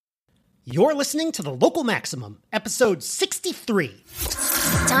You're listening to The Local Maximum, episode 63.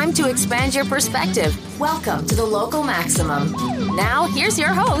 Time to expand your perspective. Welcome to The Local Maximum. Now, here's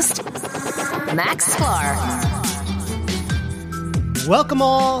your host, Max Sklar. Welcome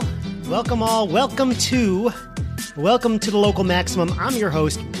all. Welcome to The Local Maximum. I'm your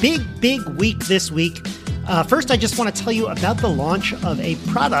host. Big week this week. First, I just want to tell you about the launch of a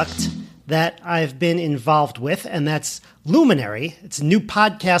product that I've been involved with, and that's Luminary. It's a new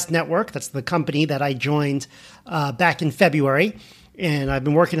podcast network. That's the company that I joined back in February, and I've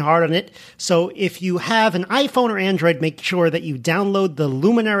been working hard on it. So if you have an iPhone or Android, make sure that you download the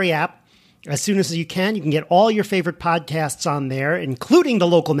Luminary app as soon as you can. You can get all your favorite podcasts on there, including The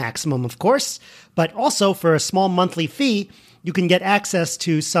Local Maximum, of course, but also for a small monthly fee, you can get access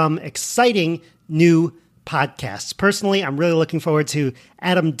to some exciting new podcasts. Personally, I'm really looking forward to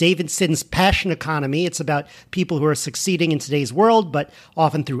Adam Davidson's Passion Economy. It's about people who are succeeding in today's world, but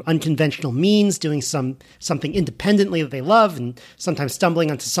often through unconventional means, doing something independently that they love and sometimes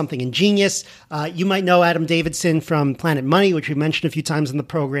stumbling onto something ingenious. You might know Adam Davidson from Planet Money, which we mentioned a few times in the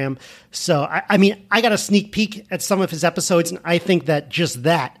program. So, I got a sneak peek at some of his episodes, and I think that just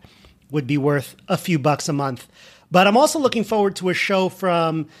that would be worth a few bucks a month. But I'm also looking forward to a show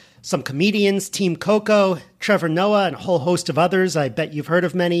from some comedians, Team Coco, Trevor Noah, and a whole host of others. I bet you've heard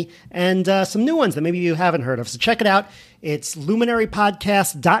of many, and some new ones that maybe you haven't heard of. So check it out. It's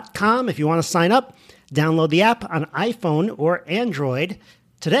luminarypodcast.com. If you want to sign up, download the app on iPhone or Android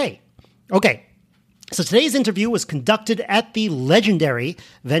today. Okay, so today's interview was conducted at the legendary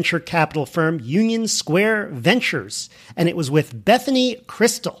venture capital firm Union Square Ventures, and it was with Bethany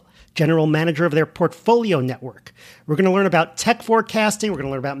Crystal, general manager of their portfolio network. We're going to learn about tech forecasting. We're going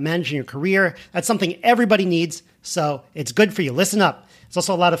to learn about managing your career. That's something everybody needs, so it's good for you. Listen up. It's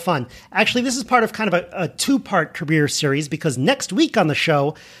also a lot of fun. Actually, this is part of kind of a two-part career series because next week on the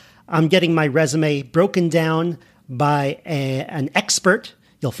show, I'm getting my resume broken down by an expert.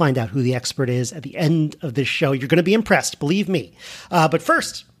 You'll find out who the expert is at the end of this show. You're going to be impressed, believe me. But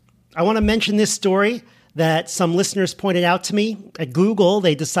first, I want to mention this story that some listeners pointed out to me. At Google,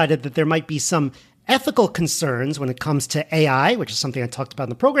 they decided that there might be some ethical concerns when it comes to AI, which is something I talked about in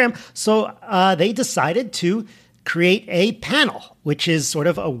the program. So they decided to create a panel, which is sort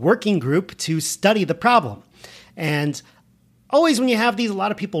of a working group to study the problem. And always when you have these, a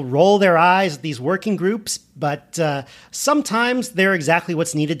lot of people roll their eyes at these working groups, but sometimes they're exactly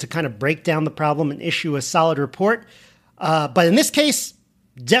what's needed to kind of break down the problem and issue a solid report. But in this case,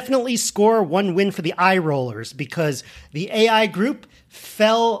 definitely score one win for the eye rollers because the AI group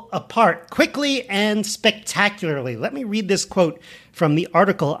fell apart quickly and spectacularly. Let me read this quote from the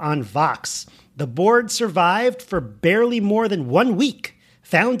article on Vox. The board survived for barely more than 1 week.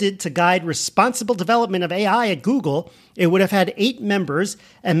 Founded to guide responsible development of AI at Google, it would have had 8 members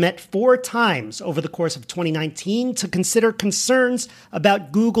and met 4 times over the course of 2019 to consider concerns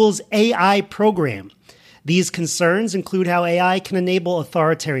about Google's AI program. These concerns include how AI can enable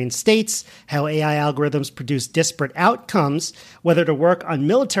authoritarian states, how AI algorithms produce disparate outcomes, whether to work on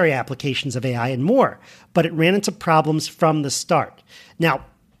military applications of AI, and more. But it ran into problems from the start. Now,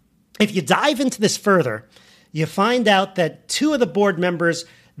 if you dive into this further, you find out that 2 of the board members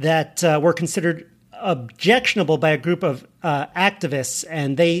that were considered objectionable by a group of activists,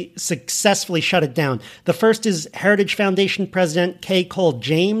 and they successfully shut it down. The first is Heritage Foundation President Kay Cole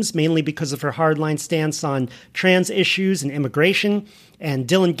James, mainly because of her hardline stance on trans issues and immigration, and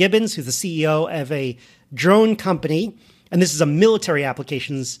Dylan Gibbons, who's the CEO of a drone company, and this is a military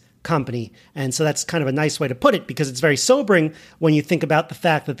applications company. And so that's kind of a nice way to put it because it's very sobering when you think about the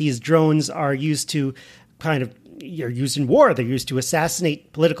fact that these drones are used to you're used in war. They're used to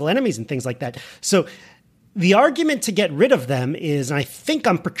assassinate political enemies and things like that. So the argument to get rid of them is, and I think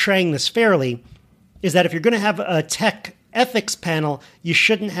I'm portraying this fairly, is that if you're going to have a tech ethics panel, you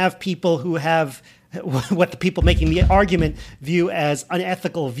shouldn't have people who have what the people making the argument view as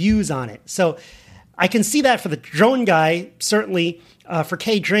unethical views on it. So I can see that for the drone guy, certainly. For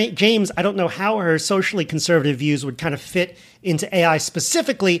Kay James, I don't know how her socially conservative views would kind of fit into AI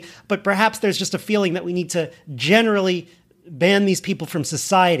specifically, but perhaps there's just a feeling that we need to generally ban these people from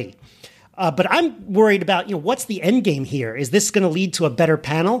society. But I'm worried about, what's the end game here? Is this going to lead to a better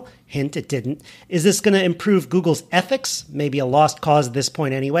panel? Hint, it didn't. Is this going to improve Google's ethics? Maybe a lost cause at this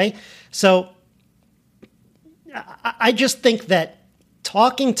point anyway. So I just think that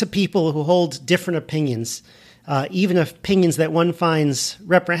talking to people who hold different opinions, even opinions that one finds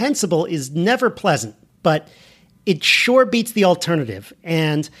reprehensible, is never pleasant, but it sure beats the alternative.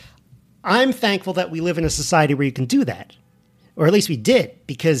 And I'm thankful that we live in a society where you can do that, or at least we did,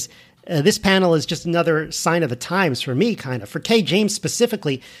 because this panel is just another sign of the times for me, kind of. For Kay James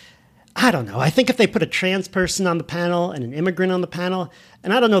specifically, I don't know. I think if they put a trans person on the panel and an immigrant on the panel,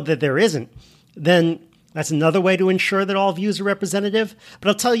 and I don't know that there isn't, then that's another way to ensure that all views are representative. But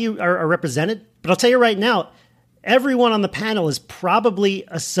I'll tell you, are represented. But I'll tell you right now, everyone on the panel is probably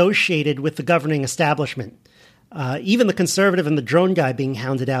associated with the governing establishment. Even the conservative and the drone guy being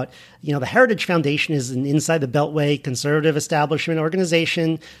hounded out. You know, the Heritage Foundation is an inside the Beltway conservative establishment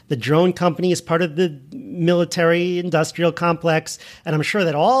organization. The drone company is part of the military industrial complex. And I'm sure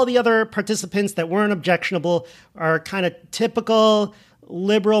that all the other participants that weren't objectionable are kind of typical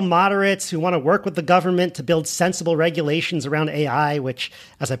liberal moderates who want to work with the government to build sensible regulations around AI, which,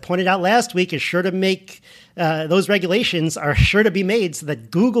 as I pointed out last week, is sure to make those regulations are sure to be made so that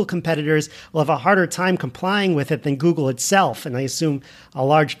Google competitors will have a harder time complying with it than Google itself. And I assume a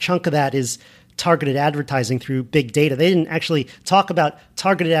large chunk of that is targeted advertising through big data. They didn't actually talk about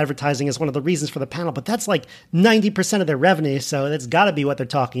targeted advertising as one of the reasons for the panel, but that's like 90% of their revenue, so that's got to be what they're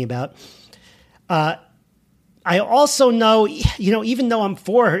talking about. I also know, you know, even though I'm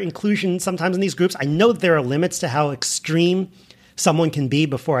for inclusion sometimes in these groups, I know that there are limits to how extreme someone can be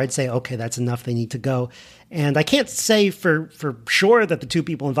before I'd say, okay, that's enough, they need to go. And I can't say for sure that the two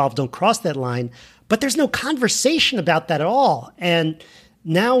people involved don't cross that line, but there's no conversation about that at all. And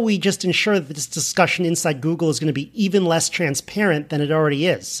now we just ensure that this discussion inside Google is going to be even less transparent than it already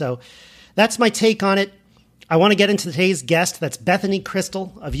is. So that's my take on it. I want to get into today's guest. That's Bethany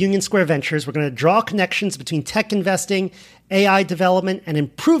Crystal of Union Square Ventures. We're going to draw connections between tech investing, AI development, and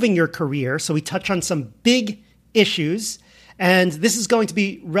improving your career. So we touch on some big issues, and this is going to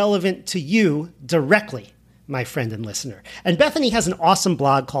be relevant to you directly, my friend and listener. And Bethany has an awesome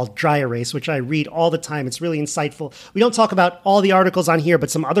blog called Dry Erase, which I read all the time. It's really insightful. We don't talk about all the articles on here,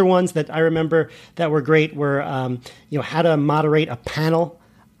 but some other ones that I remember that were great were, how to moderate a panel.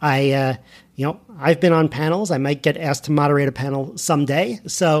 I've been on panels. I might get asked to moderate a panel someday.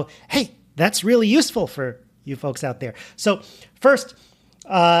 So, hey, that's really useful for you folks out there. So first,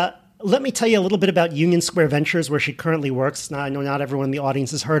 let me tell you a little bit about Union Square Ventures, where she currently works. Now, I know not everyone in the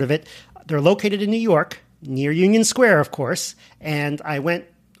audience has heard of it. They're located in New York, near Union Square, of course. And I went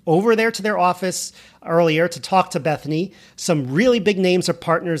over there to their office earlier to talk to Bethany. Some really big names are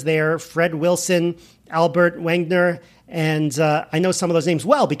partners there: Fred Wilson, Albert Wengner, and I know some of those names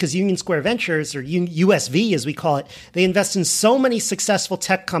well because Union Square Ventures, or USV as we call it, they invest in so many successful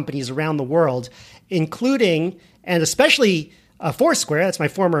tech companies around the world, including and especially Foursquare. That's my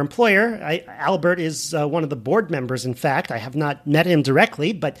former employer. Albert is one of the board members, in fact. I have not met him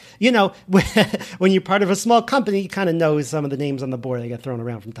directly, but, you know, when you're part of a small company, you kind of know some of the names on the board. They get thrown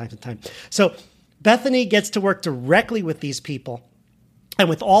around from time to time. So Bethany gets to work directly with these people and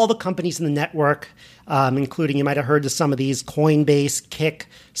with all the companies in the network, including, you might have heard of some of these: Coinbase, Kick,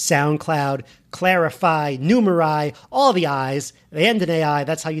 SoundCloud, Clarify, Numerai, all the I's. They end in AI.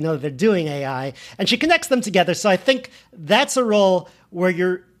 That's how you know that they're doing AI. And she connects them together. So I think that's a role where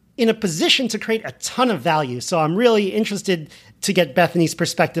you're in a position to create a ton of value. So I'm really interested to get Bethany's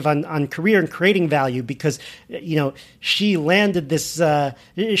perspective on career and creating value because, you know, she landed this,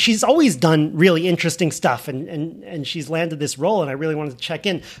 she's always done really interesting stuff and she's landed this role, and I really wanted to check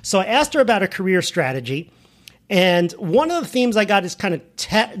in. So I asked her about her career strategy. And one of the themes I got is kind of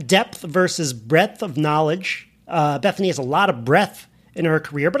depth versus breadth of knowledge. Bethany has a lot of breadth in her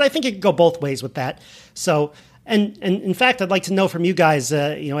career, but I think it could go both ways with that. So, and in fact, I'd like to know from you guys,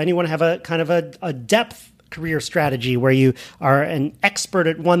 anyone have a kind of a depth career strategy where you are an expert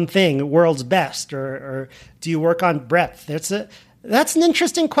at one thing, world's best, or do you work on breadth? That's an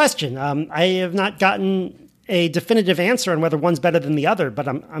interesting question. I have not gotten a definitive answer on whether one's better than the other, but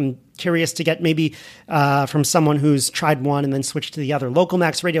I'm curious to get maybe from someone who's tried one and then switched to the other.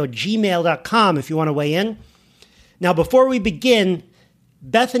 localmaxradio@gmail.com if you want to weigh in. Now, before we begin,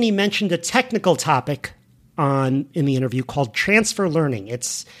 Bethany mentioned a technical topic in the interview called transfer learning.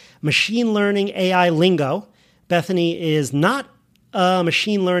 It's machine learning AI lingo. Bethany is not a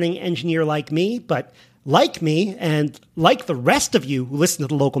machine learning engineer like me, but like me and like the rest of you who listen to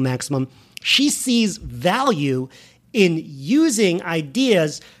the Local Maximum, she sees value in using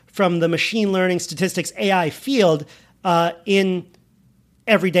ideas from the machine learning statistics AI field in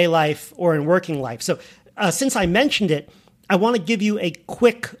everyday life or in working life. So since I mentioned it, I want to give you a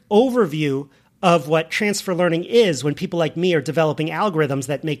quick overview of what transfer learning is when people like me are developing algorithms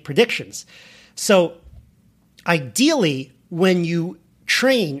that make predictions. So ideally, when you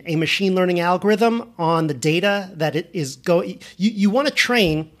train a machine learning algorithm on the data that it is you want to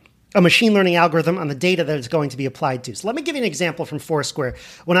train a machine learning algorithm on the data that it's going to be applied to. So let me give you an example from Foursquare.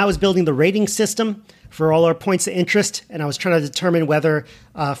 When I was building the rating system for all our points of interest, and I was trying to determine whether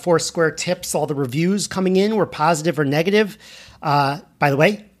Foursquare tips, all the reviews coming in, were positive or negative. By the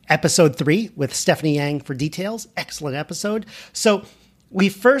way, episode 3 with Stephanie Yang for details. Excellent episode. So we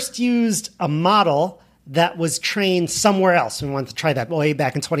first used a model that was trained somewhere else. We wanted to try that way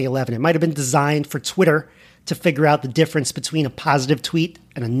back in 2011. It might have been designed for Twitter to figure out the difference between a positive tweet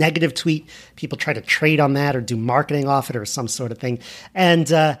and a negative tweet. People try to trade on that or do marketing off it or some sort of thing.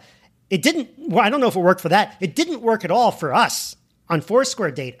 And it didn't, well, I don't know if it worked for that. It didn't work at all for us on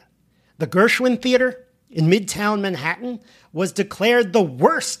Foursquare data. The Gershwin Theater in Midtown Manhattan was declared the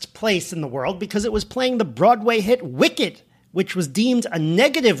worst place in the world because it was playing the Broadway hit Wicked, which was deemed a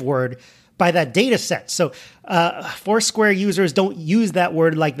negative word by that data set. So Foursquare users don't use that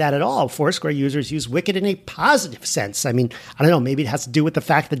word like that at all. Foursquare users use Wicked in a positive sense. I mean, I don't know, maybe it has to do with the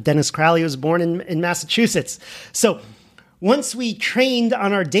fact that Dennis Crowley was born in Massachusetts. So once we trained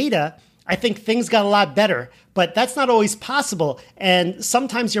on our data, I think things got a lot better, but that's not always possible. And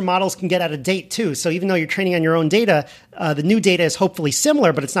sometimes your models can get out of date too. So even though you're training on your own data, the new data is hopefully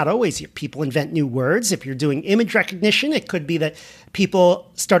similar, but it's not always. People invent new words. If you're doing image recognition, it could be that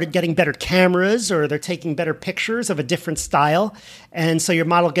people started getting better cameras or they're taking better pictures of a different style. And so your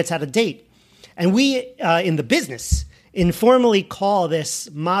model gets out of date. And we, in the business, informally call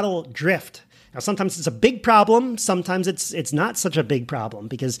this model drift. Now, sometimes it's a big problem. Sometimes it's not such a big problem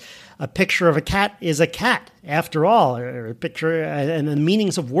because a picture of a cat is a cat, after all. Or a picture and the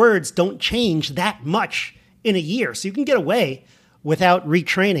meanings of words don't change that much in a year. So you can get away without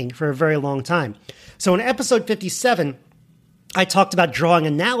retraining for a very long time. So in episode 57, I talked about drawing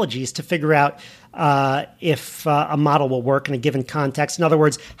analogies to figure out if a model will work in a given context. In other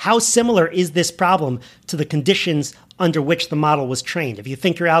words, how similar is this problem to the conditions under which the model was trained? If you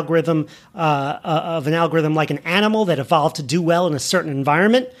think your algorithm of an algorithm like an animal that evolved to do well in a certain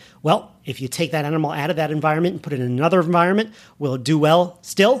environment, well, if you take that animal out of that environment and put it in another environment, will it do well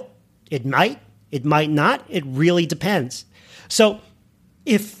still? It might not. It really depends. So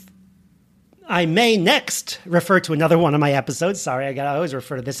if I may next refer to another one of my episodes. Sorry, I always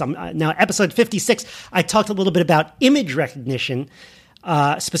refer to this. Now, episode 56, I talked a little bit about image recognition,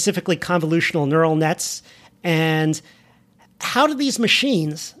 specifically convolutional neural nets, and how do these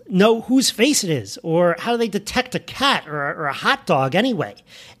machines know whose face it is, or how do they detect a cat or a hot dog anyway?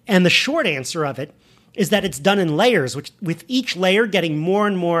 And the short answer of it is that it's done in layers, which with each layer getting more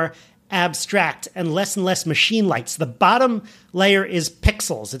and more abstract and less machine-like. So the bottom layer is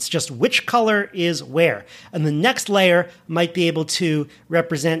pixels. It's just which color is where. And the next layer might be able to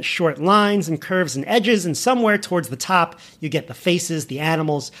represent short lines and curves and edges, and somewhere towards the top, you get the faces, the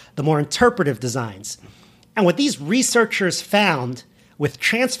animals, the more interpretive designs. And what these researchers found with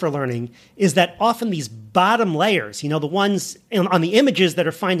transfer learning is that often these bottom layers, the ones on the images that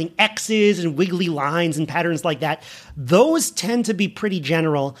are finding X's and wiggly lines and patterns like that, those tend to be pretty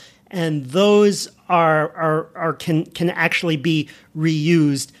general, and those can actually be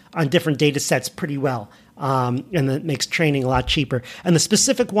reused on different data sets pretty well. And that makes training a lot cheaper. And the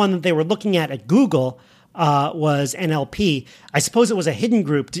specific one that they were looking at Google was NLP. I suppose it was a hidden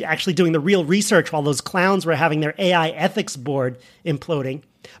group actually doing the real research while those clowns were having their AI ethics board imploding.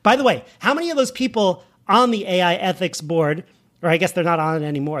 By the way, how many of those people on the AI ethics board, or I guess they're not on it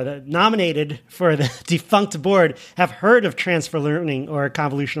anymore, that nominated for the defunct board, have heard of transfer learning or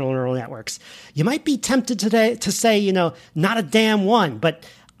convolutional neural networks? You might be tempted today to say, not a damn one, but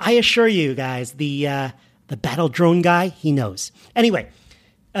I assure you guys, the battle drone guy, he knows. Anyway,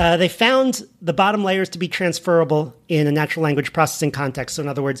 they found the bottom layers to be transferable in a natural language processing context. So in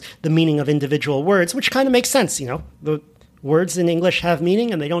other words, the meaning of individual words, which kind of makes sense. The words in English have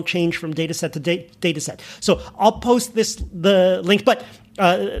meaning and they don't change from data set to data set. So I'll post the link, but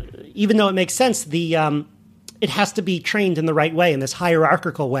even though it makes sense, it has to be trained in the right way, in this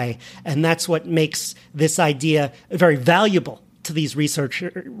hierarchical way. And that's what makes this idea very valuable to these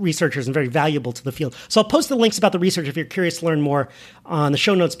researchers and very valuable to the field. So I'll post the links about the research if you're curious to learn more on the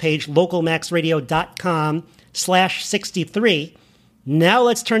show notes page, localmaxradio.com/63. Now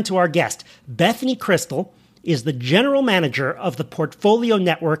let's turn to our guest. Bethany Crystal is the general manager of the portfolio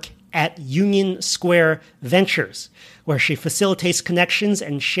network at Union Square Ventures, where she facilitates connections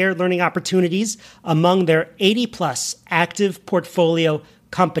and shared learning opportunities among their 80-plus active portfolio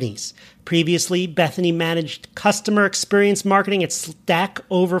companies. Previously, Bethany managed customer experience marketing at Stack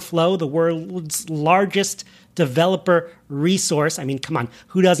Overflow, the world's largest developer resource. I mean, come on,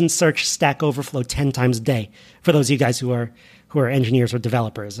 who doesn't search Stack Overflow 10 times a day? For those of you guys who are engineers or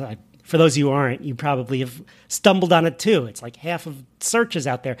developers. For those of you who aren't, you probably have stumbled on it too. It's like half of searches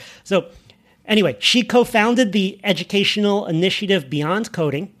out there. So anyway, she co-founded the educational initiative Beyond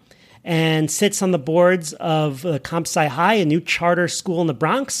Coding and sits on the boards of Comp Sci High, a new charter school in the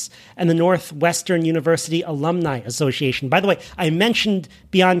Bronx, and the Northwestern University Alumni Association. By the way, I mentioned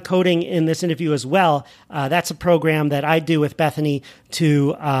Beyond Coding in this interview as well. That's a program that I do with Bethany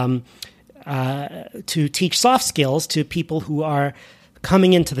to teach soft skills to people who are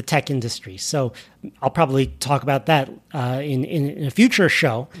coming into the tech industry. So I'll probably talk about that in a future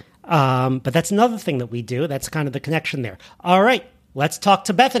show. But that's another thing that we do. That's kind of the connection there. All right, let's talk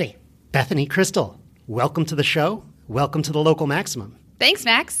to Bethany. Bethany Crystal, welcome to the show. Welcome to the Local Maximum. Thanks,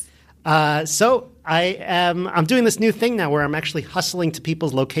 Max. So I'm doing this new thing now where I'm actually hustling to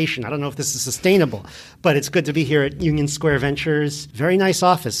people's location. I don't know if this is sustainable, but it's good to be here at Union Square Ventures. Very nice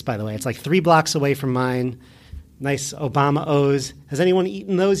office, by the way. It's like 3 blocks away from mine. Nice Obama O's. Has anyone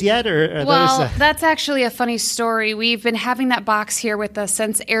eaten those yet? That's actually a funny story. We've been having that box here with us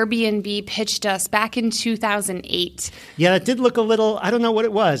since Airbnb pitched us back in 2008. Yeah, it did look a little, I don't know what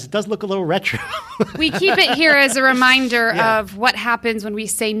it was. It does look a little retro. We keep it here as a reminder of what happens when we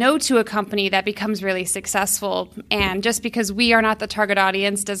say no to a company that becomes really successful. And just because we are not the target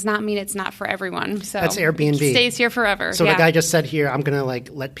audience does not mean it's not for everyone. So that's Airbnb. It stays here forever. So the guy just said here, I'm going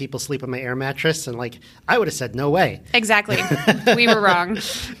to let people sleep on my air mattress. And I would have said no way. Exactly. We were wrong.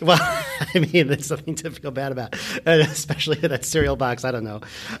 Well, I mean, there's something to feel bad about, especially that cereal box. I don't know.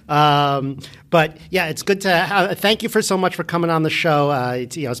 But yeah, it's good to thank you so much for coming on the show.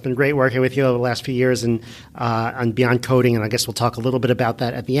 It's been great working with you over the last few years and on Beyond Coding, and I guess we'll talk a little bit about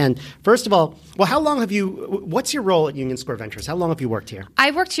that at the end. First of all, how long what's your role at Union Square Ventures? How long have you worked here?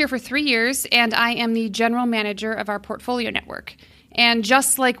 I've worked here for 3 years, and I am the general manager of our portfolio network. And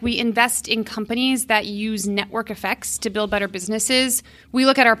just like we invest in companies that use network effects to build better businesses, we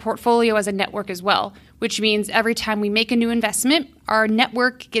look at our portfolio as a network as well, which means every time we make a new investment, our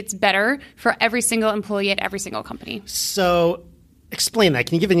network gets better for every single employee at every single company. So explain that.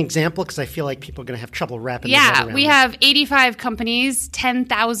 Can you give an example? Because I feel like people are going to have trouble wrapping their head around we have 85 companies,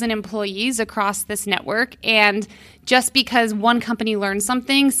 10,000 employees across this network. And just because one company learns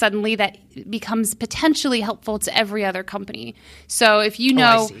something, suddenly that becomes potentially helpful to every other company. So if you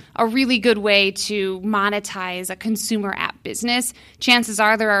know a really good way to monetize a consumer app business, chances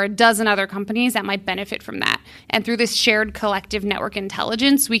are there are a dozen other companies that might benefit from that. And through this shared collective network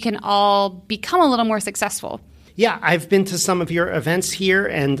intelligence, we can all become a little more successful. Yeah, I've been to some of your events here,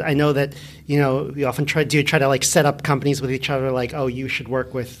 and I know that we often try to set up companies with each other, you should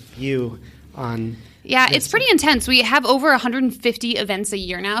work with you on. Yeah, it's pretty intense. We have over 150 events a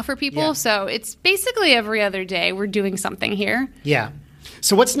year now for people, so it's basically every other day we're doing something here. Yeah.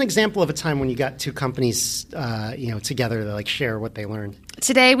 So what's an example of a time when you got two companies, together to share what they learned?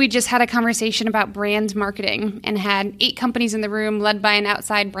 Today we just had a conversation about brand marketing and had 8 companies in the room led by an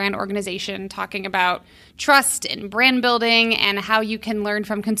outside brand organization talking about trust and brand building and how you can learn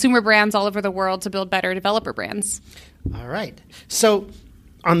from consumer brands all over the world to build better developer brands. All right. So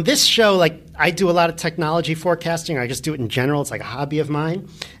on this show, I do a lot of technology forecasting, or I just do it in general. It's like a hobby of mine.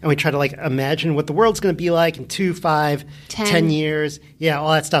 And we try to imagine what the world's going to be like in 2, 5, 10 years. Yeah,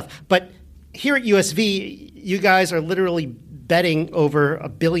 all that stuff. But here at USV, you guys are literally betting over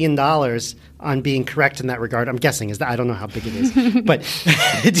 $1 billion on being correct in that regard. I'm guessing. I don't know how big it is. But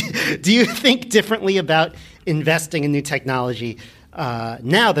do you think differently about investing in new technology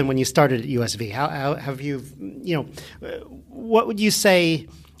now than when you started at USV? How have you, what would you say?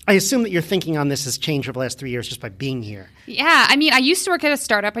 I assume that your thinking on this has changed over the last 3 years just by being here. Yeah. I mean, I used to work at a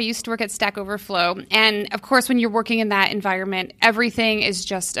startup. I used to work at Stack Overflow. And of course, when you're working in that environment, everything is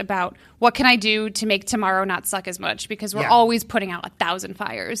just about what can I do to make tomorrow not suck as much? Because we're always putting out 1,000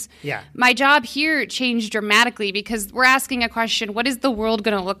 fires. Yeah. My job here changed dramatically because we're asking a question, what is the world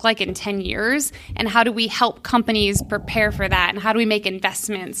going to look like in 10 years? And how do we help companies prepare for that? And how do we make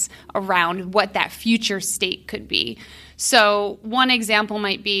investments around what that future state could be? So one example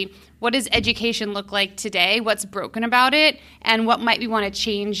might be, what does education look like today? What's broken about it? And what might we want to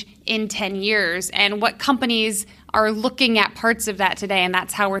change in 10 years? And what companies are looking at parts of that today? And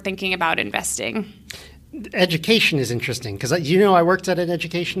that's how we're thinking about investing. Education is interesting because, I worked at an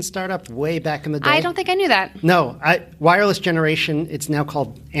education startup way back in the day. I don't think I knew that. No. Wireless Generation, it's now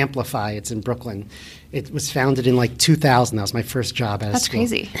called Amplify. It's in Brooklyn. It was founded in 2000. That was my first job at a school. That's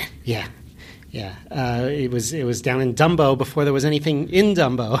crazy. Yeah. Yeah, it was down in Dumbo before there was anything in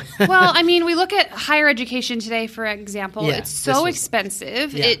Dumbo. Well, I mean, we look at higher education today, for example. It's so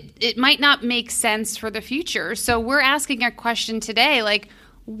expensive. Yeah. It might not make sense for the future. So we're asking a question today,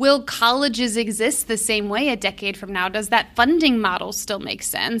 will colleges exist the same way a decade from now? Does that funding model still make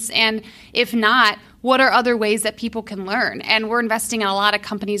sense? And if not, what are other ways that people can learn? And we're investing in a lot of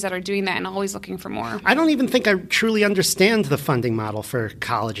companies that are doing that and always looking for more. I don't even think I truly understand the funding model for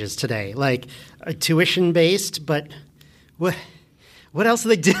colleges today. Like tuition-based, but what else are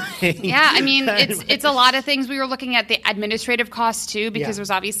they doing? Yeah, I mean, it's a lot of things. We were looking at the administrative costs, too, because there's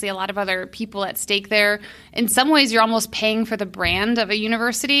obviously a lot of other people at stake there. In some ways, you're almost paying for the brand of a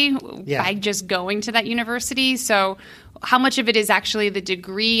university by just going to that university. So how much of it is actually the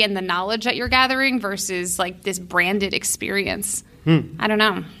degree and the knowledge that you're gathering versus like this branded experience? I don't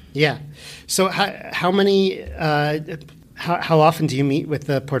know. Yeah. So how many... How often do you meet with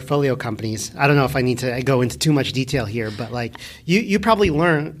the portfolio companies? I don't know if I need to go into too much detail here, but like you probably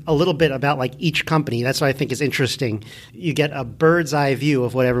learn a little bit about like each company. That's what I think is interesting. You get a bird's eye view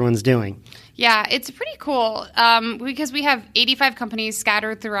of what everyone's doing. Yeah, it's pretty cool because we have 85 companies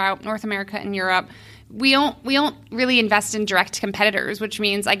scattered throughout North America and Europe. We don't really invest in direct competitors, which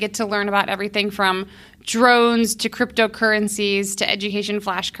means I get to learn about everything from drones to cryptocurrencies to education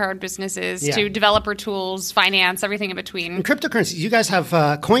flashcard businesses to developer tools, finance, everything in between. And cryptocurrencies, you guys have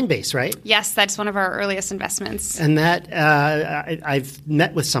Coinbase, right? Yes, that's one of our earliest investments. And that I've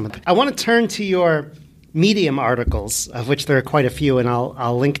met with some of them. I want to turn to your Medium articles, of which there are quite a few, and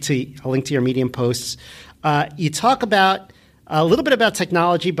I'll link to your Medium posts. You talk about a little bit about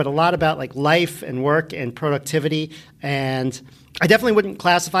technology, but a lot about like life and work and productivity. And I definitely wouldn't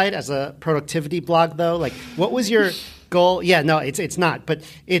classify it as a productivity blog, though. Like, what was your goal? Yeah, no, it's not. But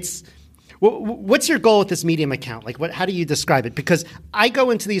it's what's your goal with this Medium account? Like, how do you describe it? Because I go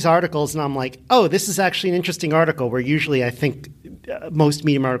into these articles and I'm like, oh, this is actually an interesting article. Where usually I think most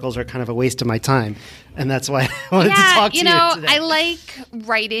Medium articles are kind of a waste of my time, and that's why I wanted to talk to you today. I like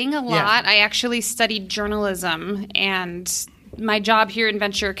writing a lot. I actually studied journalism, and my job here in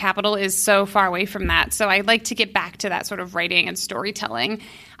venture capital is so far away from that. So I like to get back to that sort of writing and storytelling.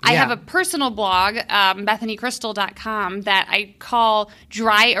 I have a personal blog, BethanyCrystal.com, that I call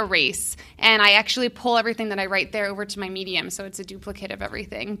Dry Erase. And I actually pull everything that I write there over to my Medium. So it's a duplicate of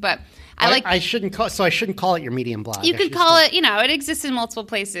everything. But I shouldn't call it your Medium blog. You could call it, it exists in multiple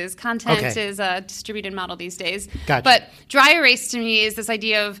places. Content is a distributed model these days. Gotcha. But Dry Erase to me is this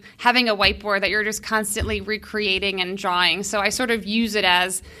idea of having a whiteboard that you're just constantly recreating and drawing. So I sort of use it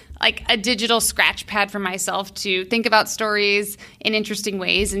as like a digital scratch pad for myself to think about stories in interesting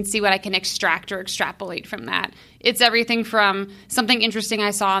ways and see what I can extract or extrapolate from that. It's everything from something interesting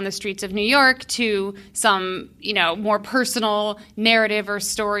I saw on the streets of New York to some, more personal narrative or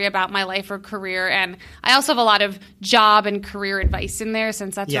story about my life or career. And I also have a lot of job and career advice in there,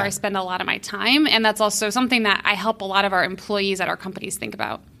 since that's where I spend a lot of my time. And that's also something that I help a lot of our employees at our companies think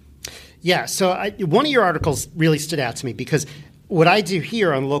about. Yeah. So one of your articles really stood out to me because what I do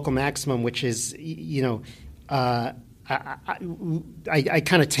here on Local Maximum, which is, I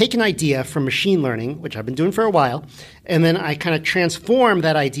kind of take an idea from machine learning, which I've been doing for a while, and then I kind of transform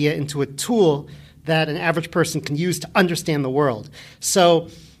that idea into a tool that an average person can use to understand the world. So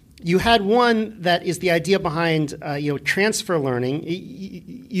you had one that is the idea behind, transfer learning.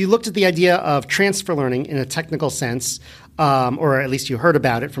 You looked at the idea of transfer learning in a technical sense, or at least you heard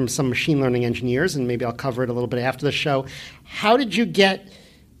about it from some machine learning engineers, and maybe I'll cover it a little bit after the show. How did you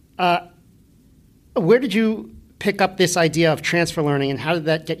where did you pick up this idea of transfer learning, and how did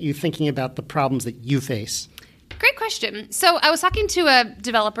that get you thinking about the problems that you face? Great question. So I was talking to a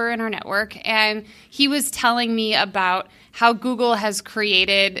developer in our network, and he was telling me about how Google has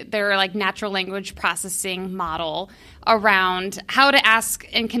created their natural language processing model around how to ask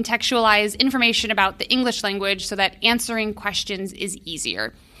and contextualize information about the English language so that answering questions is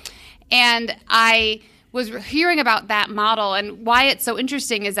easier. And I was hearing about that model, and why it's so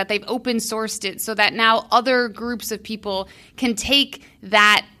interesting is that they've open sourced it so that now other groups of people can take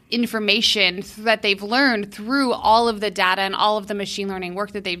that information that they've learned through all of the data and all of the machine learning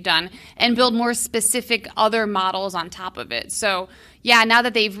work that they've done and build more specific other models on top of it. So now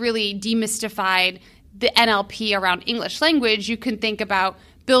that they've really demystified the NLP around English language, you can think about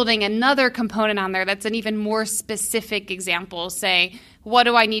building another component on there that's an even more specific example. Say, what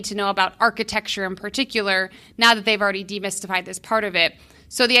do I need to know about architecture in particular now that they've already demystified this part of it?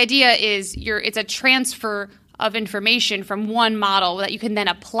 So the idea is it's a transfer of information from one model that you can then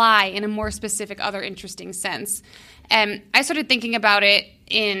apply in a more specific other interesting sense. And I started thinking about it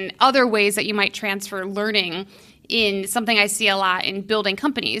in other ways that you might transfer learning in something I see a lot in building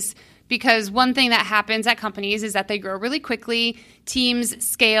companies. Because one thing that happens at companies is that they grow really quickly, teams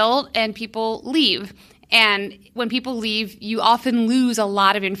scale, and people leave. And when people leave, you often lose a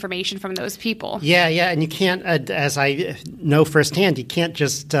lot of information from those people. Yeah, and you can't, as I know firsthand, you can't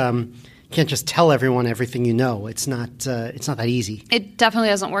just can't just tell everyone everything you know. It's not that easy. It definitely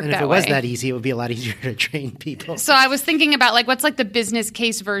doesn't work and that way. If it was that easy, it would be a lot easier to train people. So I was thinking about like what's like the business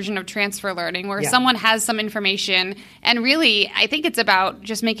case version of transfer learning, where someone has some information, and really I think it's about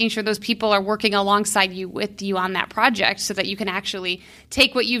just making sure those people are working alongside you, with you on that project, so that you can actually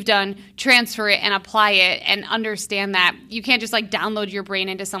take what you've done, transfer it, and apply it, and understand that you can't just like download your brain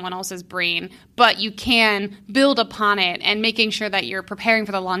into someone else's brain, but you can build upon it, and making sure that you're preparing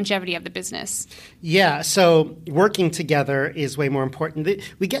for the longevity of the business. Yeah, so working together is way more important.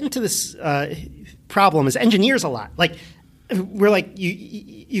 We get into this problem as engineers a lot. Like, we're like,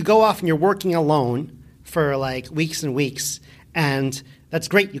 you go off and you're working alone for like weeks and weeks, and that's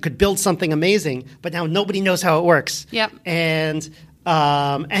great. You could build something amazing, but now nobody knows how it works. Yep. And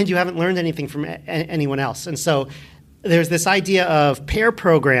you haven't learned anything from anyone else. And so there's this idea of pair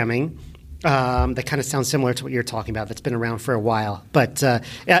programming that kind of sounds similar to what you're talking about. That's been around for a while, but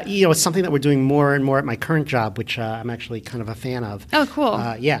it's something that we're doing more and more at my current job, which I'm actually kind of a fan of. Oh, cool.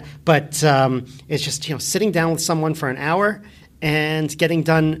 But it's just sitting down with someone for an hour and getting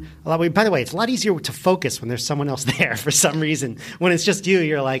done a lot. By the way, it's a lot easier to focus when there's someone else there for some reason. When it's just you,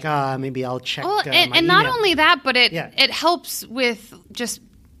 you're like, maybe I'll check. Well, my and not email. only that, but it helps with just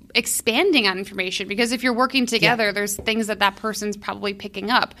expanding on information, because if you're working together, there's things that person's probably picking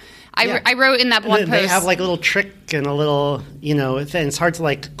up. I wrote in that one post. They have like a little trick and a little, thing. It's hard to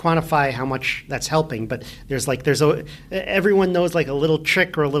like quantify how much that's helping, but everyone knows like a little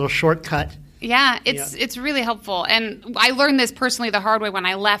trick or a little shortcut. Yeah, it's really helpful. And I learned this personally the hard way when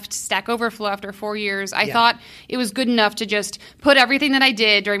I left Stack Overflow after 4 years. I thought it was good enough to just put everything that I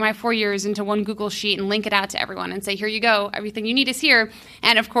did during my 4 years into one Google Sheet and link it out to everyone and say, here you go, everything you need is here.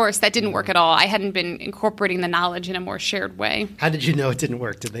 And of course, that didn't work at all. I hadn't been incorporating the knowledge in a more shared way. How did you know it didn't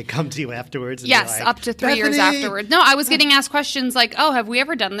work? Did they come to you afterwards? And yes, like, up to 3 years Bethany! afterwards. No, I was getting asked questions like, oh, have we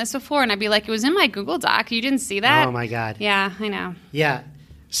ever done this before? And I'd be like, it was in my Google Doc. You didn't see that? Oh, my God. Yeah, I know. Yeah.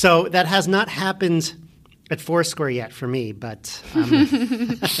 So that has not happened at Foursquare yet for me, but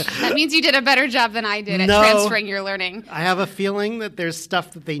that means you did a better job than I did at transferring your learning. I have a feeling that there's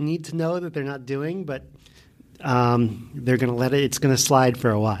stuff that they need to know that they're not doing, but they're going to let it. It's going to slide for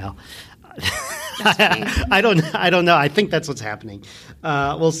a while. I don't know. I think that's what's happening.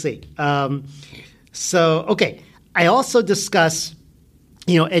 We'll see. Okay. I also discuss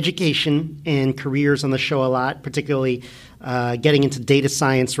education and careers on the show a lot, particularly getting into data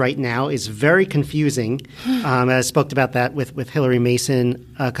science right now is very confusing. I spoke about that with Hillary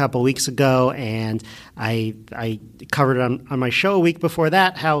Mason a couple weeks ago, and I covered it on my show a week before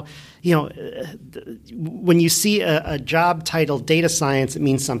that, how when you see a job titled data science, it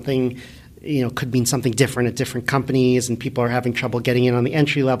means something could mean something different at different companies, and people are having trouble getting in on the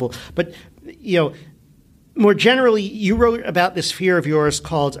entry level. But more generally, you wrote about this fear of yours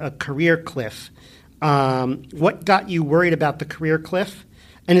called a career cliff. What got you worried about the career cliff?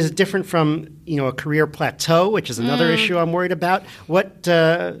 And is it different from a career plateau, which is another issue I'm worried about? What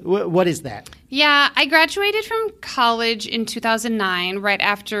is that? Yeah, I graduated from college in 2009, right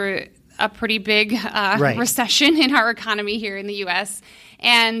after a pretty big recession in our economy here in the U.S.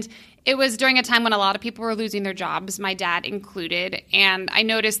 And it was during a time when a lot of people were losing their jobs, my dad included, and I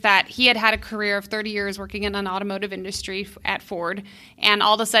noticed that he had had a career of 30 years working in an automotive industry at Ford, and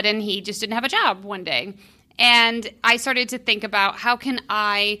all of a sudden he just didn't have a job one day. And I started to think about how can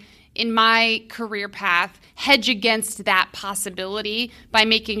I, in my career path, hedge against that possibility by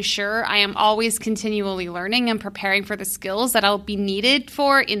making sure I am always continually learning and preparing for the skills that I'll be needed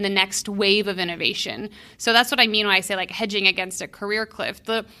for in the next wave of innovation. So that's what I mean when I say like hedging against a career cliff.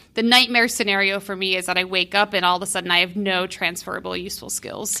 The nightmare scenario for me is that I wake up and all of a sudden I have no transferable useful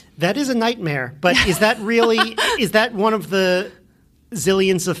skills. That is a nightmare, but is that really, is that one of the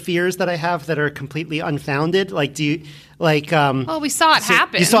zillions of fears that I have that are completely unfounded? Like, do you, like... well, we saw it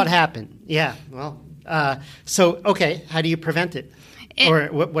happen. You saw it happen. Yeah, well... okay, how do you prevent it? Or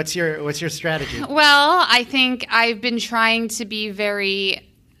what's your strategy? Well, I think I've been trying to be very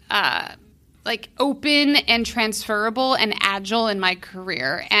open and transferable and agile in my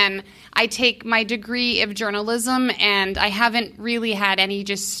career. And I take my degree of journalism, and I haven't really had any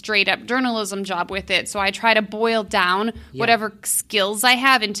just straight up journalism job with it. So I try to boil down whatever skills I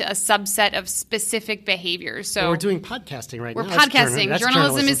have into a subset of specific behaviors. So we're doing podcasting right now. We're podcasting. That's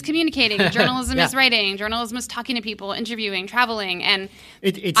journalism is communicating. Journalism is writing. Journalism is talking to people, interviewing, traveling, and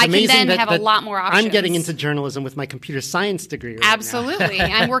it's I amazing can then have that a lot more options. I'm getting into journalism with my computer science degree right Absolutely.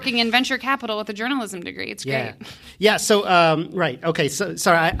 now. I'm working in venture capital with a journalism degree. It's great. Yeah. So, right. Okay. So,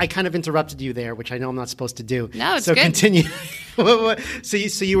 sorry, I kind of interrupted you there, which I know I'm not supposed to do. No, it's so good. Continue. So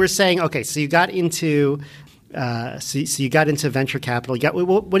you were saying, okay, so you got into So you got into venture capital.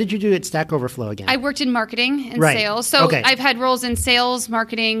 What did you do at Stack Overflow again? I worked in marketing and sales. So okay. I've had roles in sales,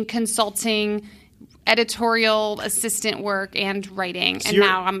 marketing, consulting, editorial assistant work, and writing. And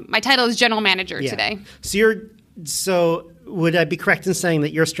now my title is general manager today. So would I be correct in saying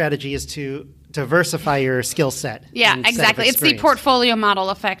that your strategy is to diversify your skill set? Yeah, exactly. It's the portfolio model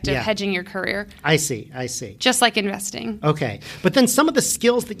effect of hedging your career. I see. Just like investing. Okay. But then some of the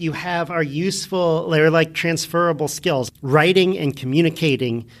skills that you have are useful. They're like transferable skills. Writing and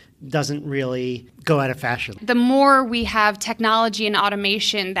communicating doesn't really go out of fashion. The more we have technology and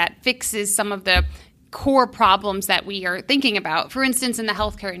automation that fixes some of the core problems that we are thinking about. For instance, in the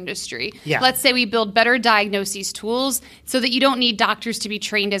healthcare industry, let's say we build better diagnoses tools so that you don't need doctors to be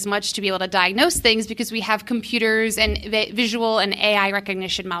trained as much to be able to diagnose things because we have computers and visual and AI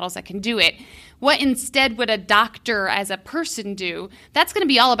recognition models that can do it. What instead would a doctor as a person do? That's going to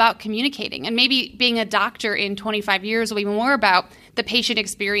be all about communicating. And maybe being a doctor in 25 years will be more about the patient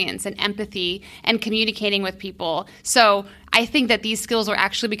experience and empathy and communicating with people. So I think that these skills will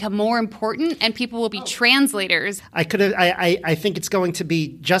actually become more important and people will be translators. I think it's going to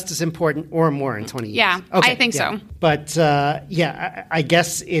be just as important or more in 20 years. Yeah, okay, I think so. But I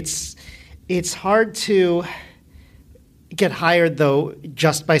guess it's hard to get hired, though,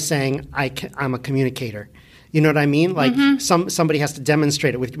 just by saying I'm a communicator. You know what I mean? Like somebody has to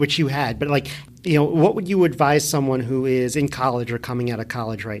demonstrate it, which you had. But what would you advise someone who is in college or coming out of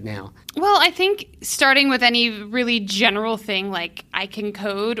college right now? Well, I think starting with any really general thing like I can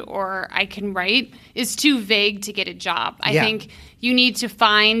code or I can write is too vague to get a job. I think you need to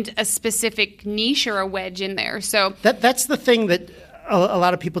find a specific niche or a wedge in there. So that's the thing that a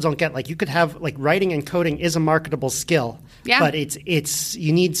lot of people don't get. Like you could have writing and coding is a marketable skill, but it's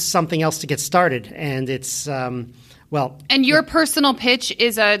you need something else to get started, and it's And your personal pitch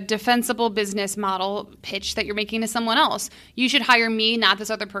is a defensible business model pitch that you're making to someone else. You should hire me, not this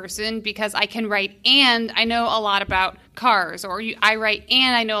other person, because I can write and I know a lot about cars, or I write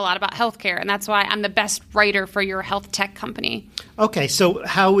and I know a lot about healthcare, and that's why I'm the best writer for your health tech company. Okay, so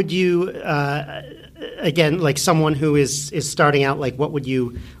how would you, again, like someone who is starting out, like what would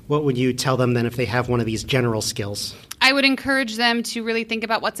you tell them then if they have one of these general skills? I would encourage them to really think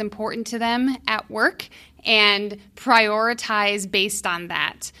about what's important to them at work and prioritize based on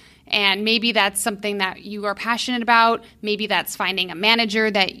that. And maybe that's something that you are passionate about. Maybe that's finding a manager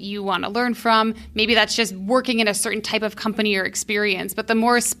that you want to learn from. Maybe that's just working in a certain type of company or experience. But the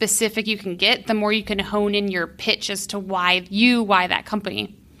more specific you can get, the more you can hone in your pitch as to why that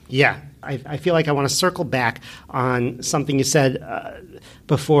company. Yeah. I feel like I want to circle back on something you said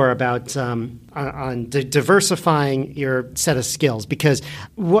before about on diversifying your set of skills, because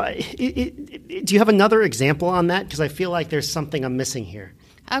do you have another example on that? Because I feel like there's something I'm missing here.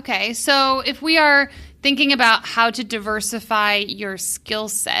 Okay, so if we are thinking about how to diversify your skill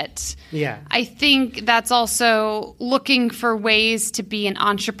set, I think that's also looking for ways to be an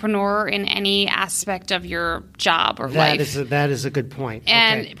entrepreneur in any aspect of your job or life. That is a good point.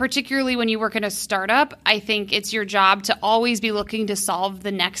 And particularly when you work in a startup, I think it's your job to always be looking to solve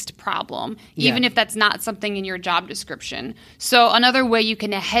the next problem, even if that's not something in your job description. So another way you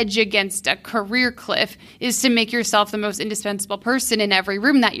can hedge against a career cliff is to make yourself the most indispensable person in every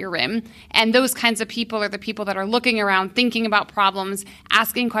room that you're in. And those kinds of people are the people that are looking around, thinking about problems,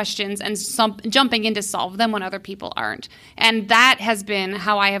 asking questions, and jumping in to solve them when other people aren't. And that has been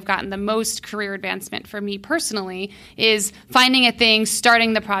how I have gotten the most career advancement for me personally, is finding a thing,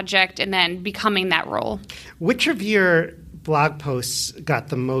 starting the project, and then becoming that role. Which of your blog posts got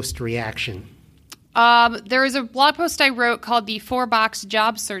the most reaction? There is a blog post I wrote called the 4-Box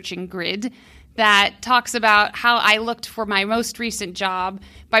Job Searching Grid that talks about how I looked for my most recent job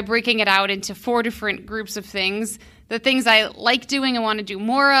by breaking it out into 4 different groups of things. The things I like doing and want to do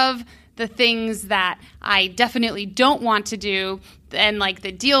more of, the things that I definitely don't want to do, and like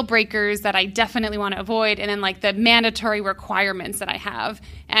the deal breakers that I definitely want to avoid, and then like the mandatory requirements that I have.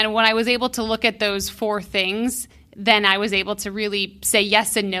 And when I was able to look at those 4 things, then I was able to really say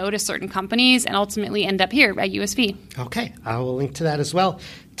yes and no to certain companies and ultimately end up here at USV. Okay, I will link to that as well.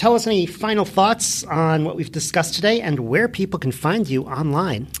 Tell us any final thoughts on what we've discussed today and where people can find you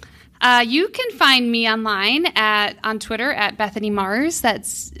online. You can find me online on Twitter at Bethany Mars.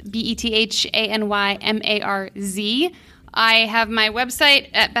 That's BethanyMarz. I have my website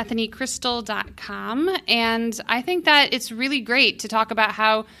at bethanycrystal.com, and I think that it's really great to talk about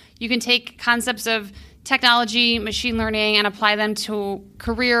how you can take concepts of technology, machine learning, and apply them to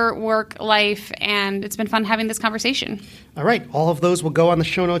career, work, life, and it's been fun having this conversation. All right. All of those will go on the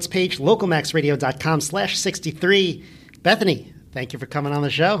show notes page, localmaxradio.com/63. Bethany, thank you for coming on the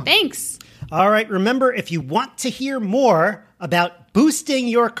show. Thanks. All right, remember, if you want to hear more about boosting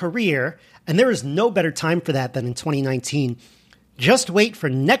your career, and there is no better time for that than in 2019, just wait for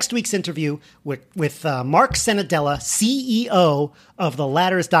next week's interview with Mark Senadella, CEO of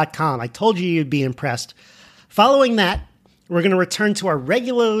theladders.com. I told you you'd be impressed. Following that, we're going to return to our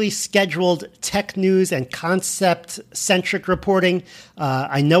regularly scheduled tech news and concept-centric reporting.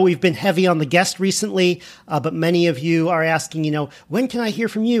 I know we've been heavy on the guest recently, but many of you are asking, when can I hear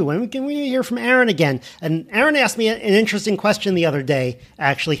from you? When can we hear from Aaron again? And Aaron asked me an interesting question the other day,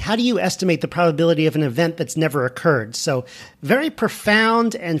 actually. How do you estimate the probability of an event that's never occurred? So very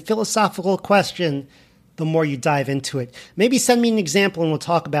profound and philosophical question the more you dive into it. Maybe send me an example and we'll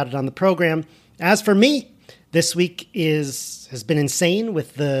talk about it on the program. As for me, this week has been insane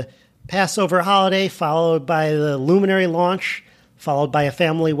with the Passover holiday, followed by the Luminary launch, followed by a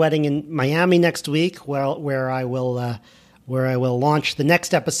family wedding in Miami next week, where I will launch the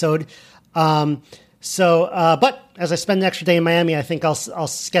next episode. But as I spend an extra day in Miami, I think I'll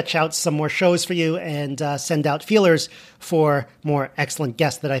sketch out some more shows for you and send out feelers for more excellent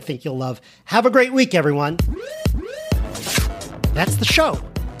guests that I think you'll love. Have a great week, everyone. That's the show.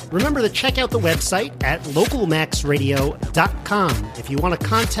 Remember to check out the website at localmaxradio.com. If you want to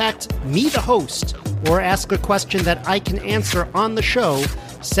contact me, the host, or ask a question that I can answer on the show,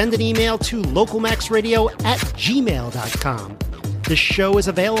 send an email to localmaxradio@gmail.com. This show is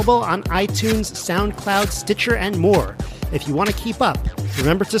available on iTunes, SoundCloud, Stitcher, and more. If you want to keep up,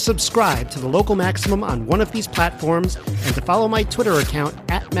 remember to subscribe to The Local Maximum on one of these platforms and to follow my Twitter account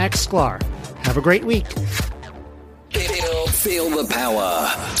 @MaxSklar. Have a great week. Feel the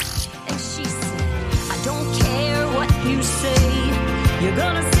power. And she said, I don't care what you say, you're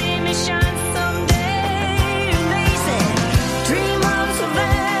gonna see me shine.